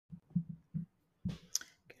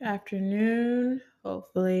Afternoon.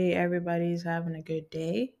 Hopefully everybody's having a good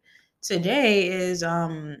day. Today is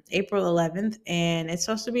April 11th and it's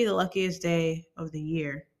supposed to be the luckiest day of the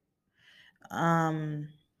year. Um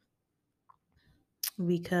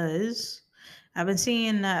because I've been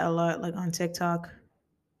seeing that a lot like on TikTok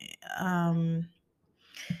um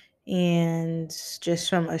and just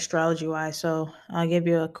from astrology wise. So I'll give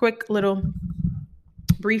you a quick little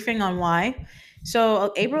briefing on why.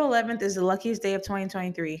 So, April 11th is the luckiest day of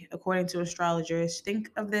 2023, according to astrologers. Think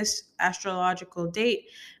of this astrological date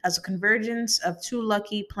as a convergence of two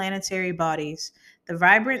lucky planetary bodies. The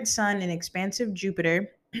vibrant sun and expansive Jupiter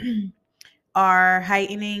are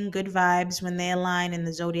heightening good vibes when they align in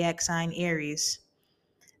the zodiac sign Aries.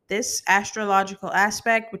 This astrological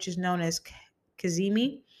aspect, which is known as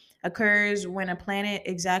Kazemi, occurs when a planet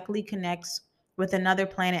exactly connects with another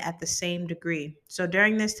planet at the same degree. So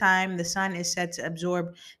during this time, the sun is said to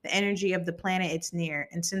absorb the energy of the planet it's near.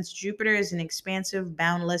 And since Jupiter is an expansive,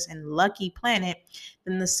 boundless, and lucky planet,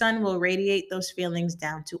 then the sun will radiate those feelings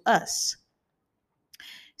down to us.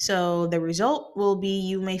 So the result will be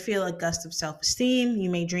you may feel a gust of self esteem. You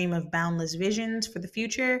may dream of boundless visions for the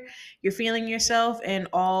future. You're feeling yourself and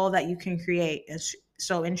all that you can create.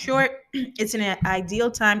 So, in short, it's an ideal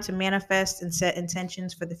time to manifest and set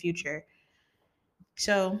intentions for the future.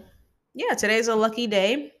 So, yeah, today's a lucky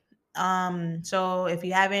day. So if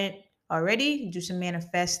you haven't already, do some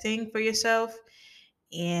manifesting for yourself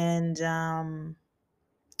and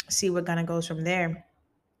see what kind of goes from there.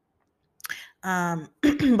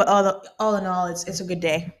 But all in all, it's a good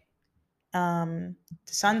day. The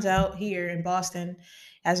sun's out here in Boston.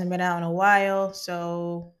 Hasn't been out in a while,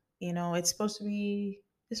 so it's supposed to be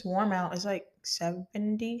it's warm out. It's like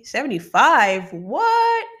 70, 75.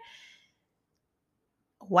 What?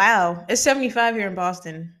 Wow. It's 75 here in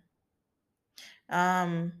Boston.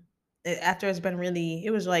 Um After it's been really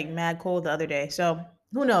it was like mad cold the other day. So,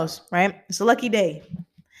 who knows, right? It's a lucky day.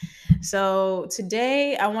 So,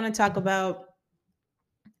 today I want to talk about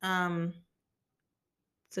um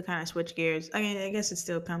to kind of switch gears. I mean, I guess it's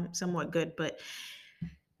still somewhat good, but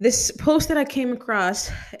this post that I came across,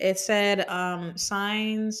 it said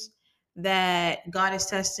signs that God is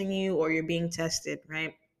testing you or you're being tested,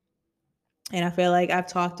 right? And I feel like I've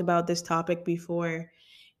talked about this topic before,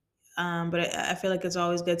 but I feel like it's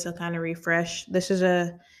always good to kind of refresh.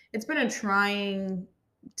 It's been a trying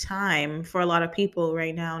time for a lot of people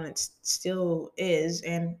right now, and it still is,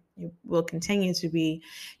 and it will continue to be,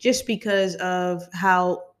 just because of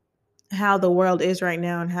how the world is right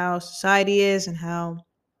now and how society is and how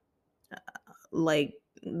like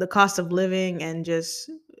the cost of living and just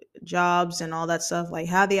jobs and all that stuff, like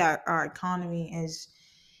how our economy is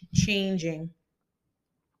changing.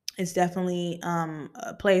 It's definitely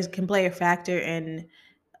plays can play a factor in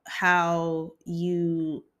how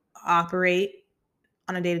you operate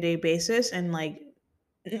on a day-to-day basis, and like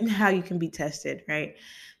how you can be tested, right?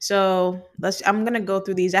 So I'm gonna go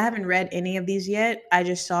through these. I haven't read any of these yet. I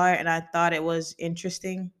just saw it and I thought it was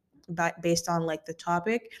interesting, based on like the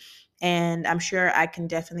topic, and I'm sure I can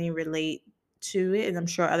definitely relate to it, and I'm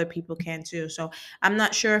sure other people can too. So I'm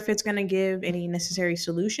not sure if it's gonna give any necessary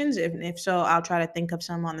solutions. If so, I'll try to think of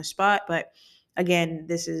some on the spot. But again,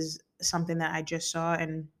 this is something that I just saw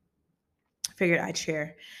and figured I'd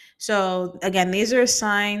share. So, again, these are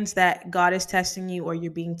signs that God is testing you or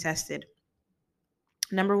you're being tested.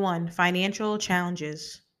 Number one, financial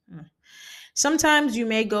challenges. Sometimes you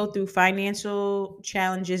may go through financial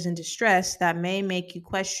challenges and distress that may make you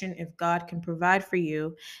question if God can provide for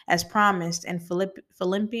you as promised in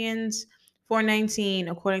Philippians 4:19,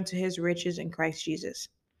 according to his riches in Christ Jesus.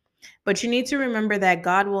 But you need to remember that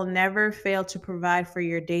God will never fail to provide for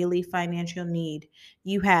your daily financial need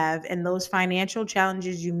you have, and those financial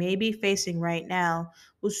challenges you may be facing right now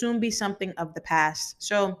will soon be something of the past.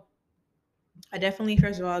 So, I definitely,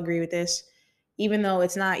 first of all, agree with this. Even though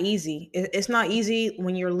it's not easy, it's not easy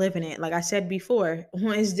when you're living it. Like I said before,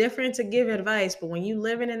 it's different to give advice, but when you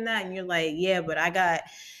living in that and you're like, yeah, but I got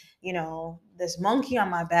this monkey on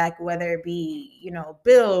my back, whether it be,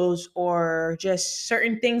 bills or just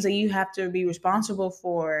certain things that you have to be responsible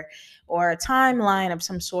for, or a timeline of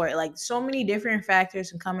some sort. Like so many different factors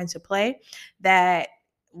can come into play that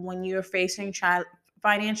when you're facing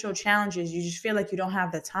financial challenges, you just feel like you don't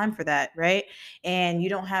have the time for that, right? And you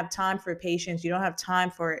don't have time for patience. You don't have time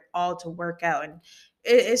for it all to work out. And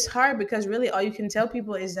it's hard because really all you can tell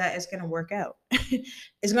people is that it's going to work out.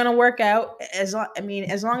 It's going to work out as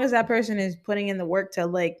long as that person is putting in the work to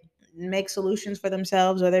like make solutions for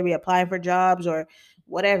themselves, whether it be applying for jobs or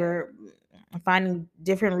whatever, finding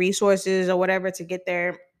different resources or whatever to get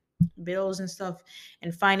their bills and stuff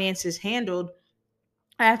and finances handled.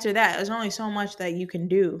 after that, there's only so much that you can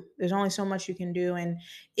do. There's only so much you can do. And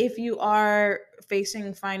if you are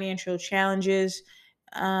facing financial challenges,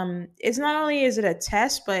 it's not only is it a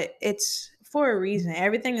test, but it's for a reason.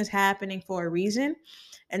 Everything is happening for a reason.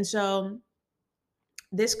 And so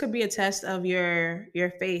this could be a test of your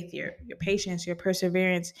faith, your patience, your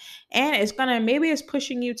perseverance. And it's gonna, maybe it's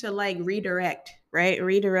pushing you to like redirect, right?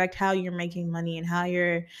 Redirect how you're making money and how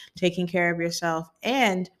you're taking care of yourself.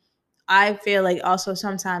 And I feel like also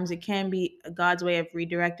sometimes it can be God's way of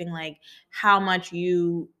redirecting, like how much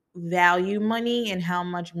you value money and how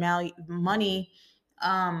much money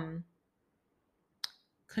um,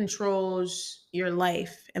 controls your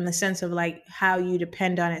life, in the sense of like how you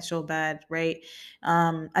depend on it so bad, right?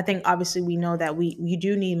 I think obviously we know that we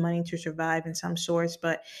do need money to survive in some sorts,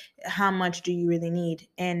 but how much do you really need?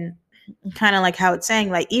 And kind of like how it's saying,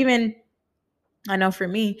 like even I know for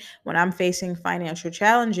me, when I'm facing financial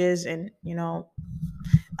challenges and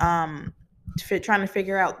um trying to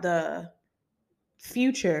figure out the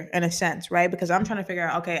future in a sense, right? Because I'm trying to figure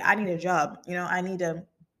out, okay, I need a job, I need to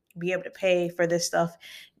be able to pay for this stuff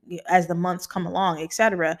as the months come along,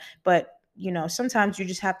 etc. But sometimes you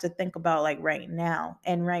just have to think about like right now,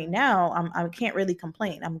 and right now I can't really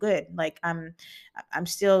complain. I'm good. Like I'm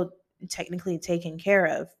still technically taken care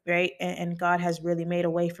of, right? And God has really made a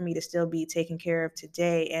way for me to still be taken care of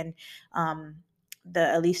today, and um the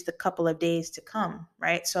at least a couple of days to come,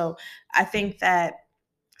 right? So I think that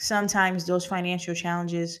sometimes those financial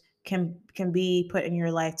challenges can be put in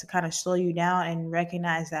your life to kind of slow you down and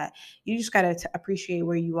recognize that you just got to appreciate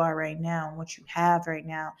where you are right now and what you have right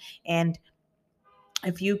now. And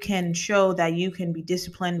if you can show that you can be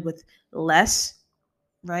disciplined with less,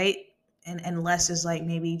 right? And less is like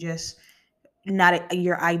maybe just not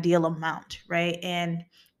your ideal amount, right? And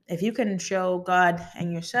if you can show God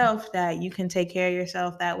and yourself that you can take care of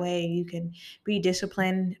yourself that way, you can be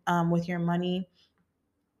disciplined with your money,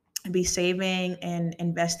 be saving and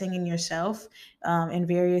investing in yourself in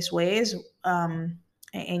various ways,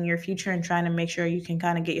 in your future, and trying to make sure you can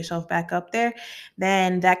kind of get yourself back up there,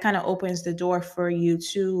 then that kind of opens the door for you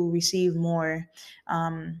to receive more.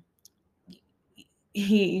 um,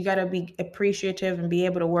 you got to be appreciative and be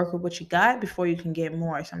able to work with what you got before you can get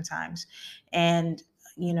more sometimes. And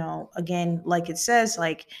again, like it says,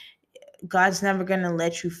 like God's never gonna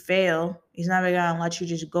let you fail. He's never gonna let you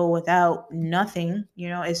just go without nothing.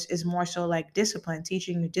 It's more so like discipline,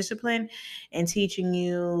 teaching you discipline and teaching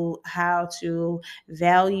you how to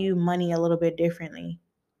value money a little bit differently,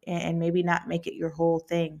 and maybe not make it your whole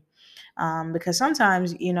thing. Because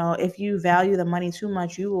sometimes, if you value the money too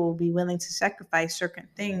much, you will be willing to sacrifice certain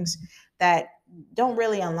things that don't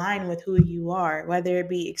really align with who you are, whether it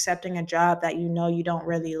be accepting a job that you don't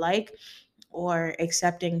really like, or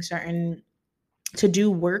accepting certain to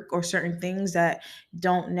do work or certain things that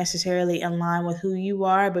don't necessarily align with who you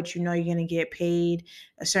are, but you're going to get paid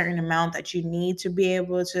a certain amount that you need to be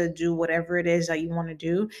able to do whatever it is that you want to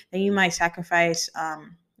do. Then you might sacrifice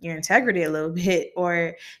your integrity a little bit,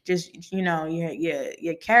 or just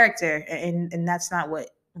your character, and that's not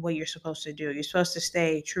what you're supposed to do. You're supposed to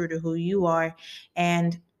stay true to who you are.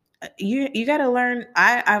 And you got to learn.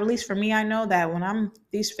 I At least for me, I know that when I'm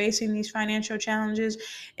facing these financial challenges,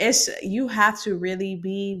 it's you have to really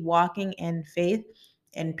be walking in faith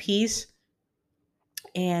and peace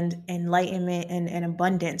and enlightenment and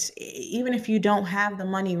abundance. Even if you don't have the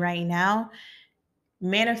money right now,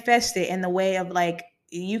 manifest it in the way of like,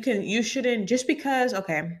 you shouldn't, just because,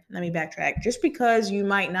 okay, let me backtrack, just because you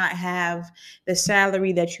might not have the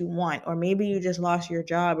salary that you want, or maybe you just lost your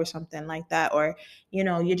job or something like that, or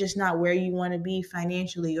you're just not where you want to be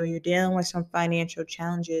financially, or you're dealing with some financial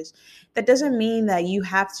challenges, that doesn't mean that you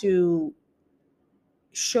have to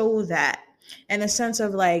show that in the sense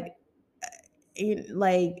of like,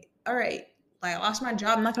 all right, like I lost my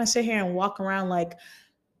job, I'm not gonna sit here and walk around like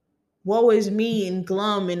woe is me and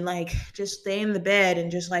glum and like just stay in the bed and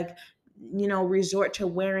just like resort to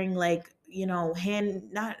wearing like hand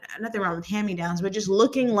not nothing wrong with hand me downs, but just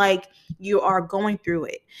looking like you are going through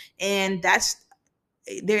it. And that's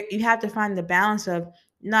there, you have to find the balance of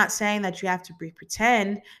not saying that you have to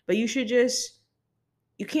pretend, but you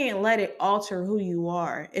can't let it alter who you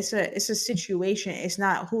are. It's a situation, it's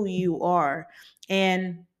not who you are.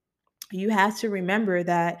 And you have to remember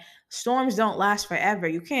that storms don't last forever.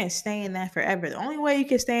 You can't stay in that forever. The only way you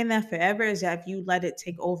can stay in that forever is that if you let it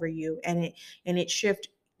take over you, and it shift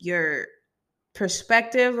your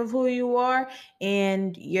perspective of who you are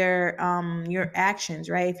and your actions,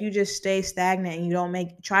 right? If you just stay stagnant and you don't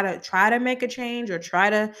try to make a change or try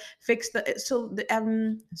to fix the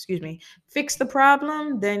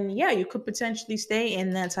problem, then yeah, you could potentially stay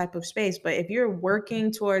in that type of space. But if you're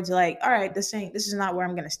working towards like, all right, this is not where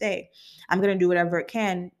I'm going to stay, I'm going to do whatever it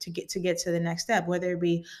can to the next step, whether it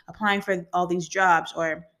be applying for all these jobs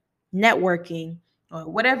or networking or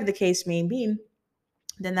whatever the case may be,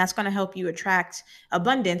 then that's going to help you attract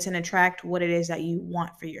abundance and attract what it is that you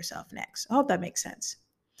want for yourself next. I hope that makes sense.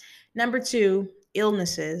 Number two,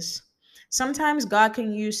 illnesses. Sometimes God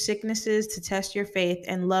can use sicknesses to test your faith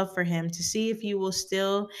and love for Him, to see if you will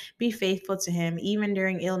still be faithful to Him even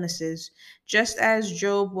during illnesses, just as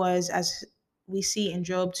Job was, as we see in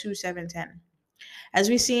Job 2 7 10. As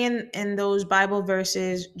we see in those Bible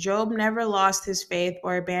verses, Job never lost his faith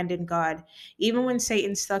or abandoned God, even when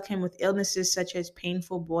Satan struck him with illnesses such as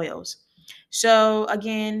painful boils. So,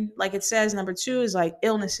 again, like it says, number two is like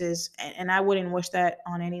illnesses, and I wouldn't wish that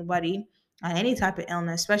on anybody. On any type of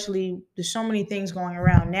illness, especially there's so many things going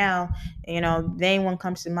around now. The main one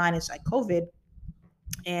comes to mind is like COVID,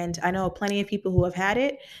 and I know plenty of people who have had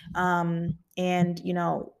it, and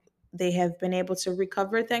they have been able to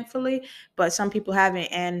recover, thankfully, but some people haven't,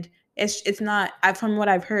 and it's not. From what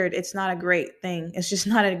I've heard, it's not a great thing. It's just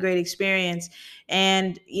not a great experience,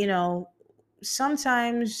 and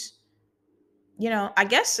sometimes I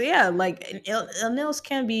guess, yeah, like an illness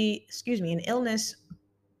can be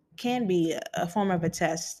a form of a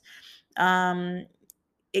test. Um,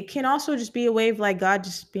 it can also just be a way of like God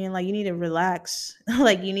just being like, you need to relax.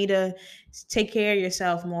 Like you need to take care of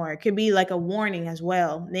yourself more. It could be like a warning as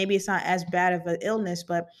well. Maybe it's not as bad of an illness,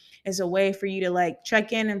 but it's a way for you to like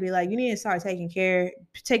check in and be like, you need to start taking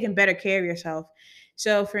better care of yourself.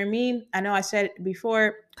 So for me, I know I said it before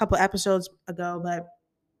a couple episodes ago, but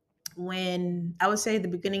when I would say the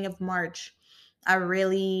beginning of March, I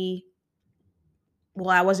really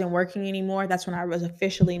I wasn't working anymore. That's when I was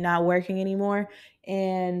officially not working anymore.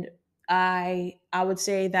 And I would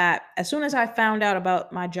say that as soon as I found out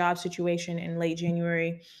about my job situation in late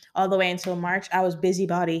January, all the way until March, I was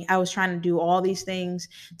busybody. I was trying to do all these things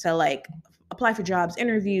to like apply for jobs,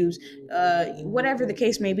 interviews, whatever the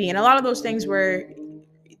case may be. And a lot of those things were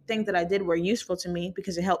things that I did were useful to me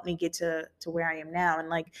because it helped me get to where I am now and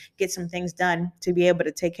like get some things done to be able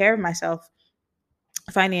to take care of myself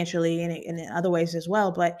financially and in other ways as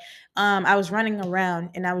well. But I was running around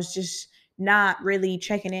and I was just not really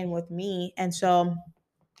checking in with me. And so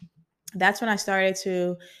that's when I started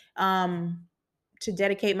to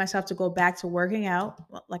dedicate myself to go back to working out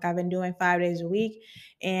like I've been doing 5 days a week,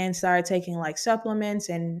 and started taking like supplements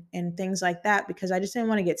and things like that, because I just didn't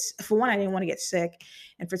want to for one, I didn't want to get sick,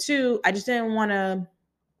 and for two, I just didn't want to.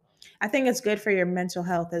 I think it's good for your mental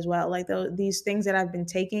health as well. Like these things that I've been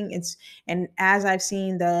taking, and as I've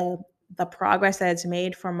seen the progress that it's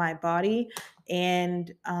made for my body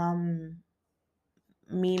and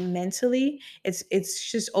me mentally,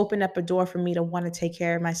 it's just opened up a door for me to want to take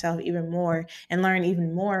care of myself even more and learn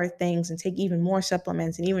even more things and take even more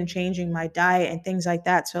supplements and even changing my diet and things like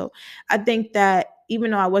that. So I think that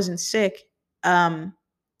even though I wasn't sick, um,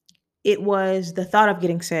 it was the thought of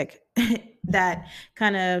getting sick that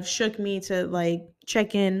kind of shook me to like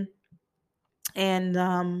check in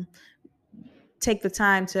and take the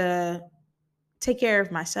time to take care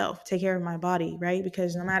of myself, take care of my body, right?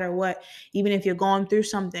 Because no matter what, even if you're going through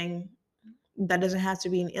something that doesn't have to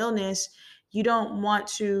be an illness, you don't want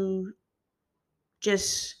to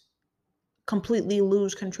just completely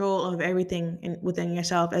lose control of everything within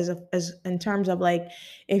yourself, as in terms of like,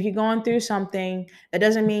 if you're going through something, that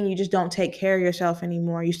doesn't mean you just don't take care of yourself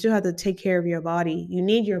anymore. You still have to take care of your body. You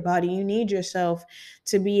need your body, you need yourself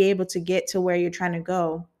to be able to get to where you're trying to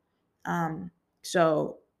go.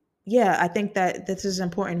 So yeah, I think that this is an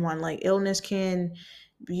important one. Like illness can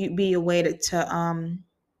be a way to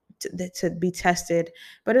be tested,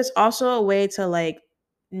 but it's also a way to like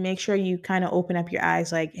make sure you kind of open up your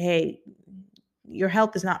eyes, like, hey, your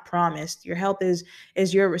health is not promised. Your health is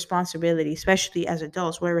your responsibility. Especially as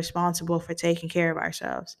adults, we're responsible for taking care of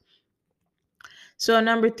ourselves. So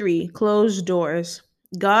number three, closed doors.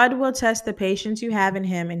 God will test the patience you have in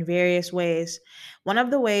him in various ways. One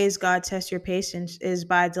of the ways God tests your patience is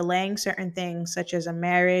by delaying certain things, such as a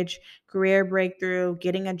marriage, career breakthrough,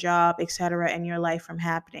 getting a job, etc., in your life from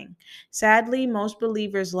happening. Sadly, most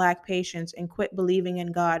believers lack patience and quit believing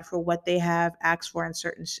in God for what they have asked for in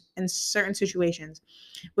certain situations,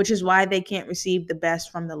 which is why they can't receive the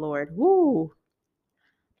best from the Lord. Woo!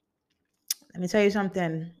 Let me tell you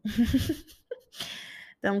something.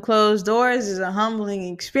 Them closed doors is a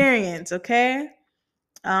humbling experience, okay?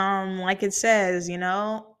 Like it says,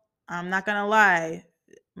 I'm not gonna lie,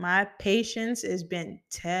 my patience has been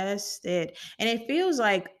tested. And it feels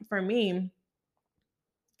like for me,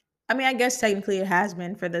 I mean, I guess technically it has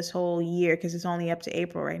been for this whole year because it's only up to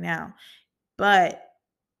April right now. But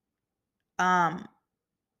um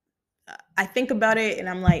I think about it and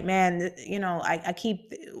I'm like, man, I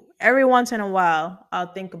keep every once in a while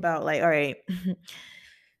I'll think about like, all right,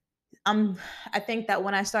 um I think that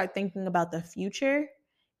when I start thinking about the future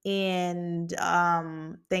and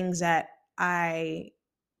things that I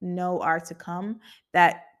know are to come,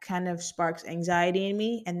 that kind of sparks anxiety in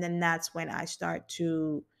me, and then that's when I start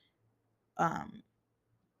to um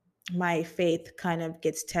my faith kind of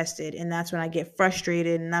gets tested, and that's when I get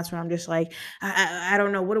frustrated, and that's when I'm just like, I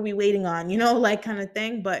don't know, what are we waiting on, like kind of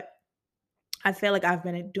thing. But I feel like I've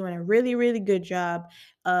been doing a really, really good job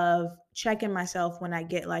of checking myself when I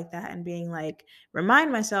get like that and being like,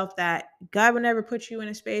 remind myself that God would never put you in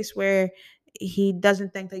a space where He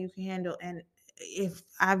doesn't think that you can handle. And if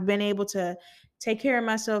I've been able to take care of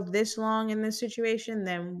myself this long in this situation,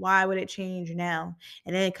 then why would it change now?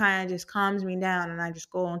 And then it kind of just calms me down, and I just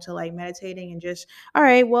go into like meditating and just, all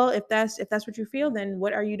right, well, if that's what you feel, then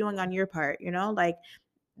what are you doing on your part? Like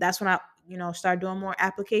that's when I, start doing more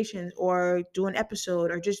applications or do an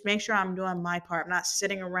episode or just make sure I'm doing my part. I'm not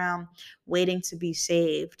sitting around waiting to be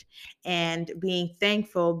saved, and being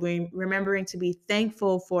thankful, remembering to be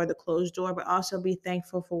thankful for the closed door, but also be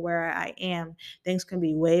thankful for where I am. Things can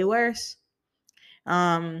be way worse.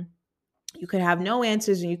 Um, you could have no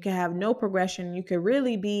answers and you could have no progression. You could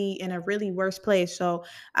really be in a really worse place. So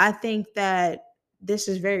I think that this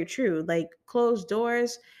is very true. Like closed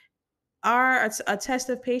doors are a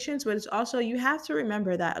test of patience, but it's also you have to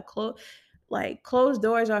remember that closed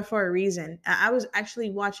doors are for a reason. I was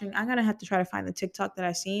actually watching. I'm gonna have to try to find the TikTok that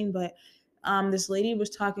I seen, but this lady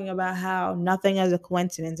was talking about how nothing is a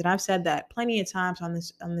coincidence, and I've said that plenty of times on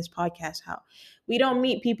this podcast. How we don't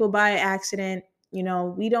meet people by accident.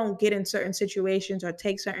 We don't get in certain situations or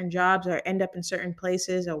take certain jobs or end up in certain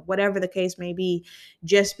places or whatever the case may be,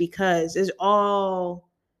 just because it's all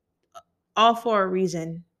for a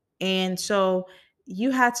reason. And so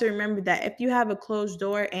you have to remember that if you have a closed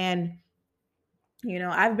door, and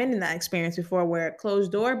I've been in that experience before where a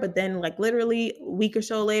closed door, but then like literally a week or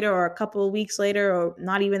so later or a couple of weeks later or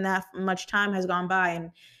not even that much time has gone by,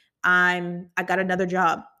 and I got another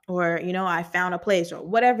job, or I found a place or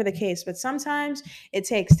whatever the case. But sometimes it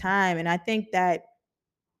takes time, and I think that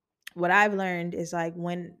what I've learned is like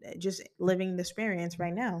when just living the experience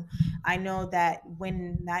right now, I know that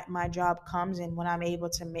when that my job comes and when I'm able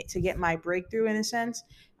to get my breakthrough in a sense,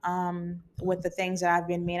 with the things that I've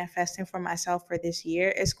been manifesting for myself for this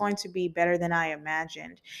year, it's going to be better than I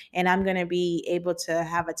imagined, and I'm gonna be able to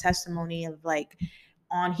have a testimony of like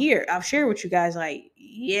on here. I'll share with you guys like,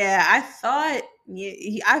 yeah, I thought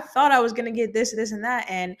I was gonna get this, and that,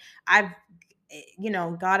 and I've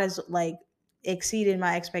God has like exceeded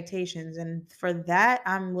my expectations. And for that,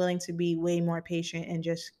 I'm willing to be way more patient and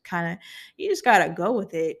just kind of, you just got to go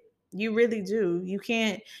with it. You really do. You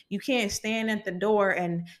can't stand at the door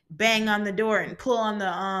and bang on the door and pull on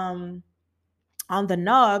the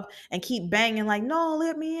knob and keep banging like, no,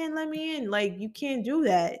 let me in. Like you can't do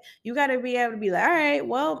that. You got to be able to be like, all right,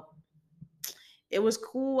 well, it was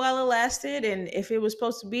cool while it lasted, and if it was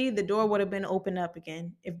supposed to be, the door would have been opened up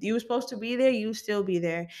again. If you were supposed to be there, you would still be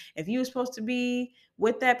there. If you were supposed to be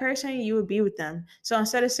with that person, you would be with them. So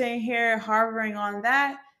instead of sitting here harboring on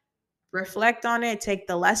that, reflect on it, take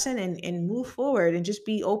the lesson, and move forward, and just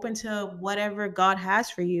be open to whatever God has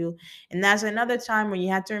for you. And that's another time when you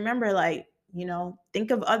have to remember, like,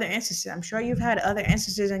 think of other instances. I'm sure you've had other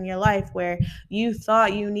instances in your life where you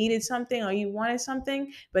thought you needed something or you wanted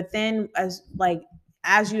something, but then as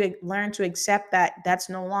you learn to accept that that's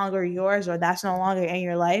no longer yours or that's no longer in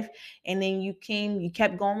your life, and then you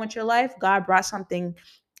kept going with your life, God brought something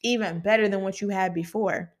even better than what you had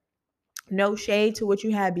before. No shade to what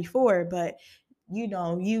you had before, but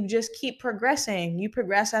you just keep progressing. You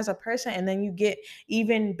progress as a person, and then you get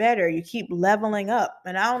even better. You keep leveling up.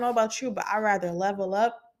 And I don't know about you, but I rather level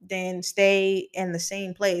up than stay in the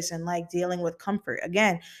same place and like dealing with comfort.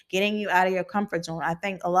 Again, getting you out of your comfort zone. I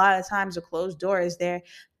think a lot of times a closed door is there.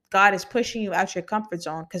 God is pushing you out your comfort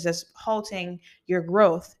zone because it's halting your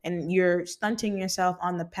growth and you're stunting yourself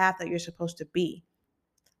on the path that you're supposed to be.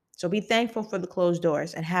 So be thankful for the closed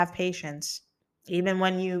doors and have patience. Even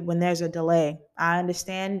when there's a delay. I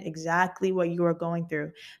understand exactly what you are going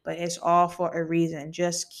through, but it's all for a reason.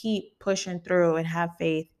 Just keep pushing through and have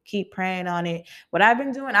faith. Keep praying on it. What I've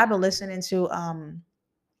been doing, I've been listening to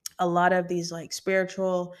a lot of these like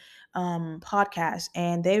spiritual podcasts,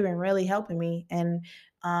 and they've been really helping me. And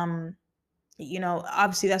Um,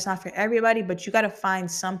 obviously that's not for everybody, but you got to find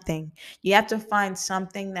something. You have to find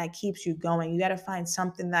something that keeps you going. You got to find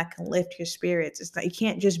something that can lift your spirits. It's like, it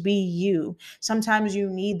can't just be you. Sometimes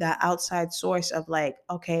you need that outside source of like,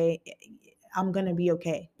 okay, I'm going to be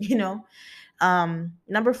okay,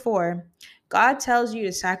 Number 4, God tells you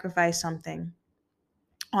to sacrifice something.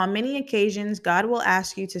 On many occasions, God will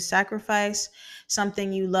ask you to sacrifice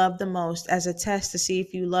something you love the most as a test to see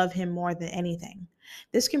if you love Him more than anything.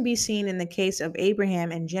 This can be seen in the case of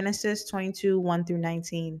Abraham in Genesis 22 1 through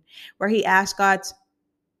 19, where he's asked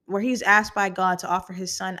by God to offer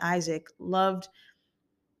his son Isaac, loved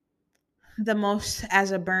the most,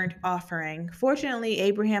 as a burnt offering. Fortunately,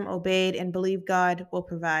 Abraham obeyed and believed God will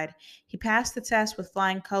provide. He passed the test with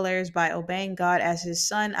flying colors by obeying God, as his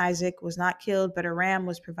son Isaac was not killed, but a ram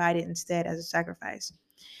was provided instead as a sacrifice.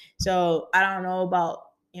 So I don't know about,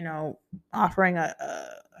 offering a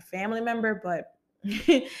family member, but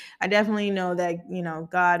I definitely know that,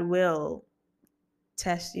 God will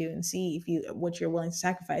test you and see if you what you're willing to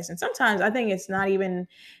sacrifice. And sometimes I think it's not even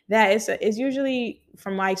that. It's usually,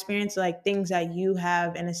 from my experience, like things that you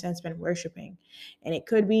have in a sense been worshiping, and it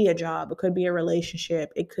could be a job, it could be a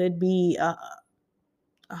relationship, it could be a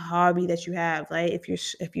hobby that you have. Like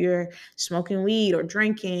if you're smoking weed or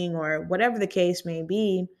drinking or whatever the case may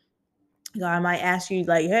be, God might ask you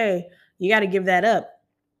like, hey, you got to give that up.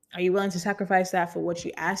 Are you willing to sacrifice that for what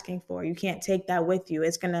you're asking for? You can't take that with you.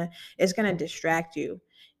 It's gonna distract you.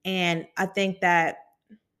 And I think that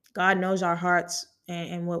God knows our hearts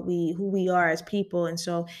and what we who we are as people. And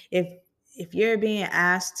so if you're being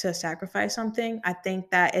asked to sacrifice something, I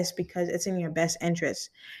think that it's because it's in your best interest.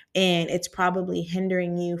 And it's probably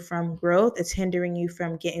hindering you from growth. It's hindering you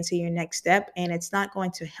from getting to your next step. And it's not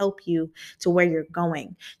going to help you to where you're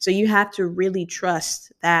going. So you have to really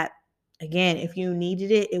trust that, again, if you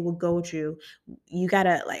needed it, it will go with you. You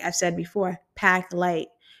gotta, like I've said before, pack light.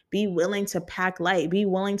 Be willing to pack light. Be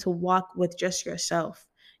willing to walk with just yourself.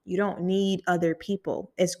 You don't need other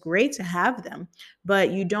people. It's great to have them,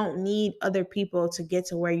 but you don't need other people to get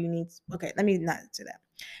to where you need. Okay, let me not say that.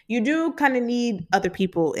 You do kind of need other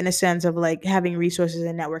people in a sense of like having resources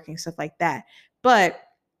and networking, stuff like that. But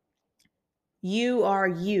you are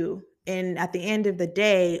you. And at the end of the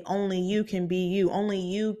day, only you can be you. Only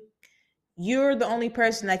you're the only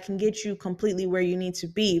person that can get you completely where you need to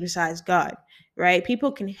be besides God, right?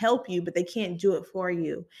 People can help you, but they can't do it for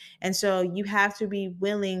you. And so you have to be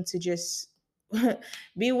willing to just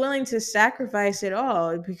be willing to sacrifice it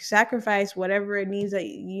all, sacrifice whatever it needs that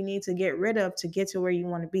you need to get rid of to get to where you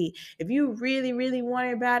want to be. If you really, really want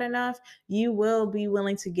it bad enough, you will be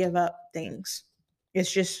willing to give up things.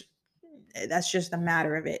 It's just that's just a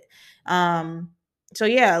matter of it. So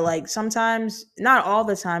yeah, like sometimes, not all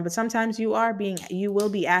the time, but sometimes you will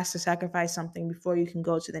be asked to sacrifice something before you can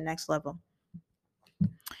go to the next level.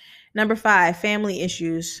 Number 5, family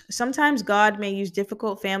issues. Sometimes God may use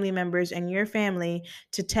difficult family members in your family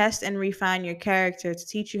to test and refine your character, to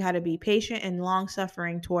teach you how to be patient and long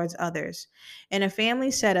suffering towards others. In a family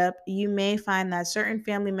setup, you may find that certain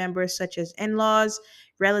family members, such as in laws,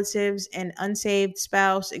 relatives, and unsaved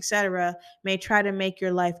spouse, etc., may try to make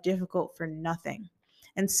your life difficult for nothing.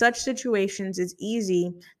 In such situations, it's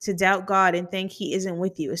easy to doubt God and think He isn't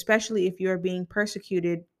with you, especially if you're being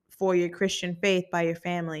persecuted for your Christian faith by your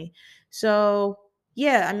family. So,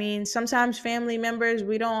 yeah, I mean, sometimes family members,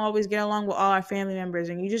 we don't always get along with all our family members.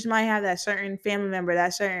 And you just might have that certain family member,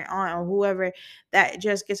 that certain aunt or whoever that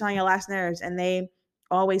just gets on your last nerves, and they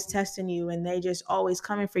always testing you and they just always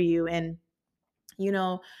coming for you. And, you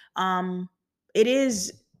know, um, it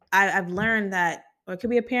is, I've learned that, or it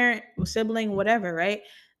could be a parent, a sibling, whatever, right?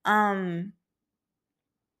 Um,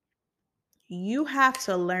 you have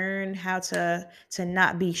to learn how to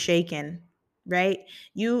not be shaken, right?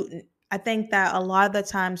 you I think that a lot of the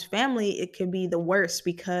times family, it can be the worst,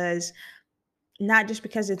 because not just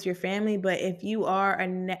because it's your family, but if you are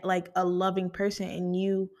like a loving person and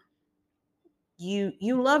you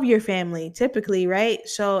love your family typically, right?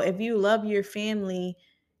 So if you love your family,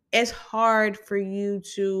 it's hard for you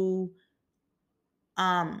to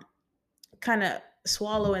um kind of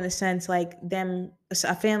swallow, in a sense, like them,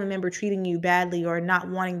 a family member treating you badly or not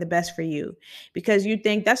wanting the best for you, because you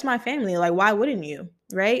think that's my family, like why wouldn't you,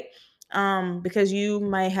 right? Because you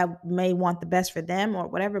may want the best for them or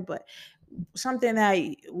whatever. But something that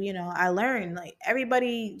I learned, like,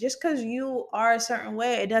 everybody, just because you are a certain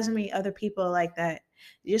way, it doesn't mean other people are like that.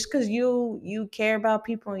 Just because you care about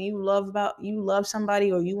people and you love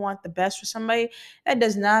somebody or you want the best for somebody, that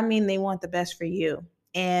does not mean they want the best for you.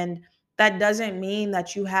 And that doesn't mean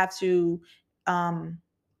that you have to um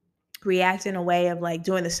react in a way of like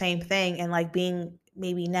doing the same thing and like being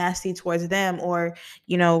maybe nasty towards them, or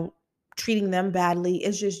you know treating them badly.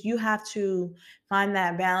 It's just you have to find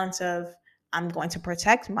that balance of, I'm going to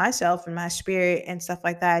protect myself and my spirit and stuff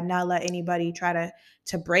like that, and not let anybody try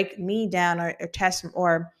to break me down, or test,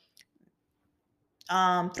 or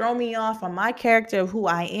throw me off on my character of who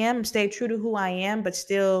I am. Stay true to who I am, but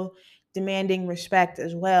still demanding respect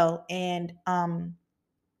as well. And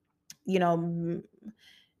you know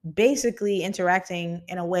basically interacting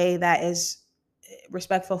in a way that is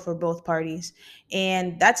respectful for both parties.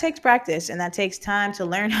 And that takes practice, and that takes time to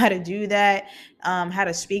learn how to do that, how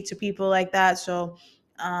to speak to people like that. So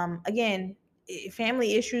again,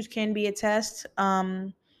 family issues can be a test,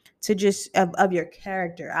 to just of your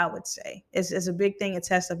character. I would say it's a big thing, a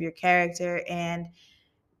test of your character. And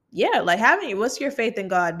yeah, like having, what's your faith in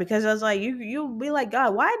God? Because I was like, you'll be like,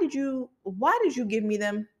 God, why did you give me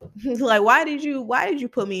them? Like, why did you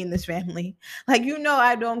put me in this family? Like,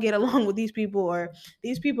 I don't get along with these people, or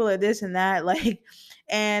these people are this and that. Like,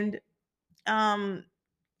 and um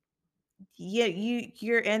yeah,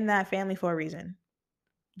 you're in that family for a reason.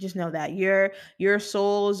 Just know that your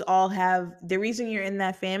souls all have, the reason you're in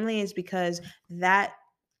that family is because that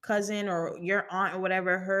cousin or your aunt or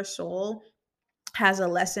whatever, her soul has a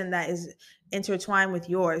lesson that is intertwined with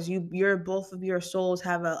yours. Your both of your souls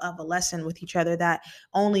have a lesson with each other that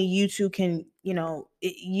only you two can,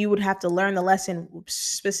 you would have to learn the lesson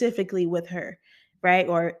specifically with her, right?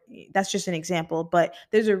 Or that's just an example, but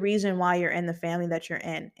there's a reason why you're in the family that you're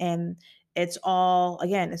in. And it's all,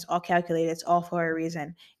 again, it's all calculated, it's all for a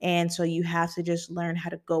reason. And so you have to just learn how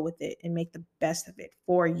to go with it and make the best of it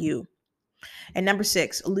for you. And number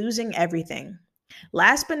 6, losing everything.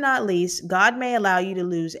 Last but not least, God may allow you to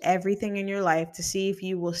lose everything in your life to see if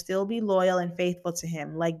you will still be loyal and faithful to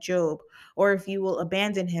Him, like Job, or if you will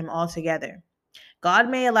abandon Him altogether. God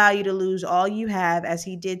may allow you to lose all you have, as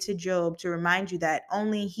He did to Job, to remind you that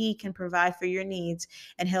only He can provide for your needs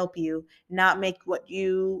and help you, not make what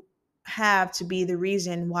you have to be the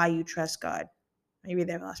reason why you trust God. Maybe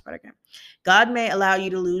that last part again. God may allow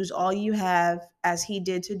you to lose all you have, as He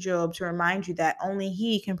did to Job, to remind you that only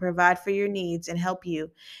He can provide for your needs and help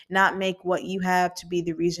you, not make what you have to be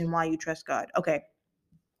the reason why you trust God. Okay,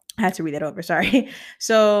 I had to read that over. Sorry.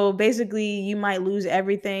 So basically, you might lose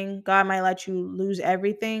everything. God might let you lose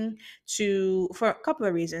everything for a couple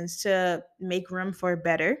of reasons: to make room for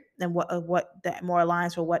better than what that more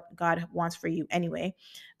aligns with what God wants for you anyway.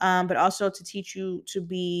 But also to teach you to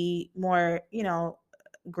be more,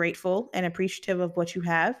 grateful and appreciative of what you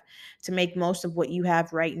have, to make most of what you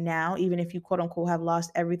have right now. Even if you quote unquote have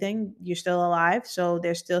lost everything, you're still alive. So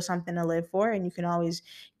there's still something to live for, and you can always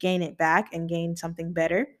gain it back and gain something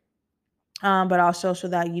better. But also so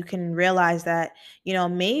that you can realize that,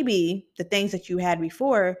 maybe the things that you had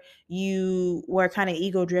before, you were kind of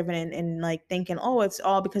ego driven, and like thinking, oh, it's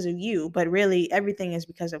all because of you. But really, everything is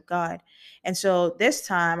because of God. And so this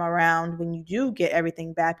time around, when you do get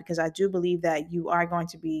everything back, because I do believe that you are going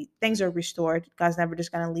to be, things are restored. God's never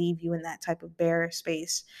just going to leave you in that type of bare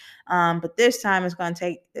space. But this time it's going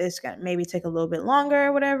to maybe take a little bit longer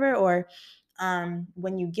or whatever, or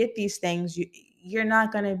when you get these things, you're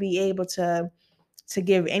not going to be able to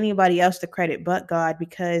give anybody else the credit but God.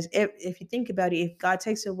 Because if you think about it, if God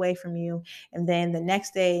takes it away from you and then the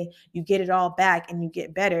next day you get it all back and you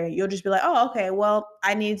get better, you'll just be like, oh, okay, well,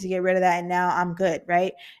 I needed to get rid of that and now I'm good,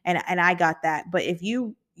 right? And I got that. But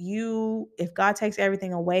if God takes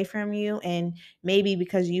everything away from you, and maybe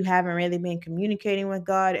because you haven't really been communicating with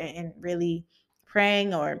God and really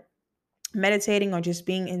praying or meditating or just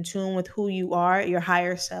being in tune with who you are, your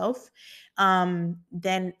higher self,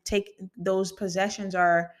 then take those possessions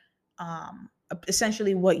are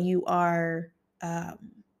essentially what you are um,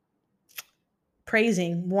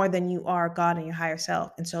 praising more than you are God and your higher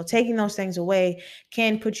self. And so taking those things away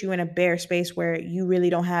can put you in a bare space where you really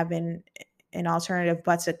don't have an alternative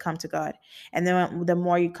but to come to God. And then the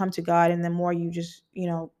more you come to God and the more you just,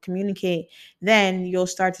 communicate, then you'll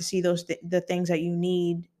start to see the things that you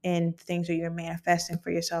need and things that you're manifesting for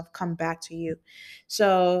yourself come back to you.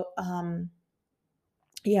 So,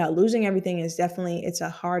 yeah, losing everything is definitely, it's a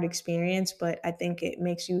hard experience, but I think it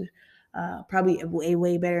makes you probably a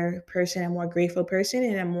way better person, a more grateful person,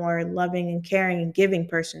 and a more loving and caring and giving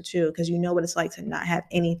person too, because you know what it's like to not have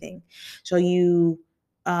anything. So you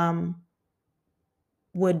um,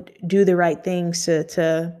 would do the right things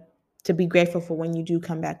to be grateful for when you do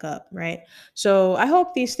come back up, right? So I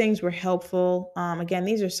hope these things were helpful. Again,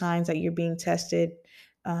 these are signs that you're being tested,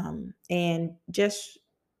 and just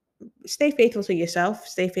stay faithful to yourself,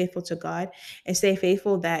 stay faithful to God, and stay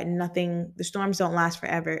faithful that the storms don't last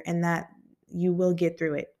forever, and that you will get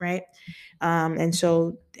through it, right? And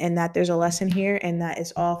that there's a lesson here, and that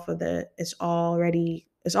it's all for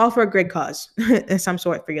a great cause of some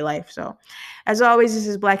sort for your life. So as always, this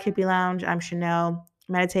is Black Hippie Lounge. I'm Chanel.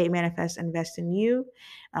 Meditate, manifest, invest in you.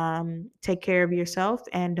 Take care of yourself,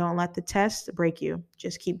 and don't let the test break you.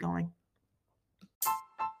 Just keep going.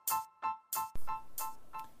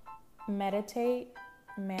 Meditate,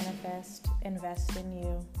 manifest, invest in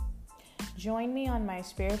you. Join me on my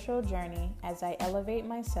spiritual journey as I elevate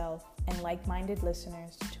myself and like-minded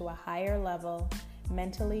listeners to a higher level,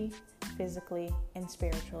 mentally, physically, and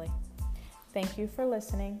spiritually. Thank you for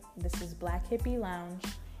listening. This is Black Hippie Lounge,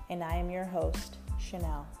 and I am your host,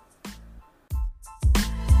 Chanel.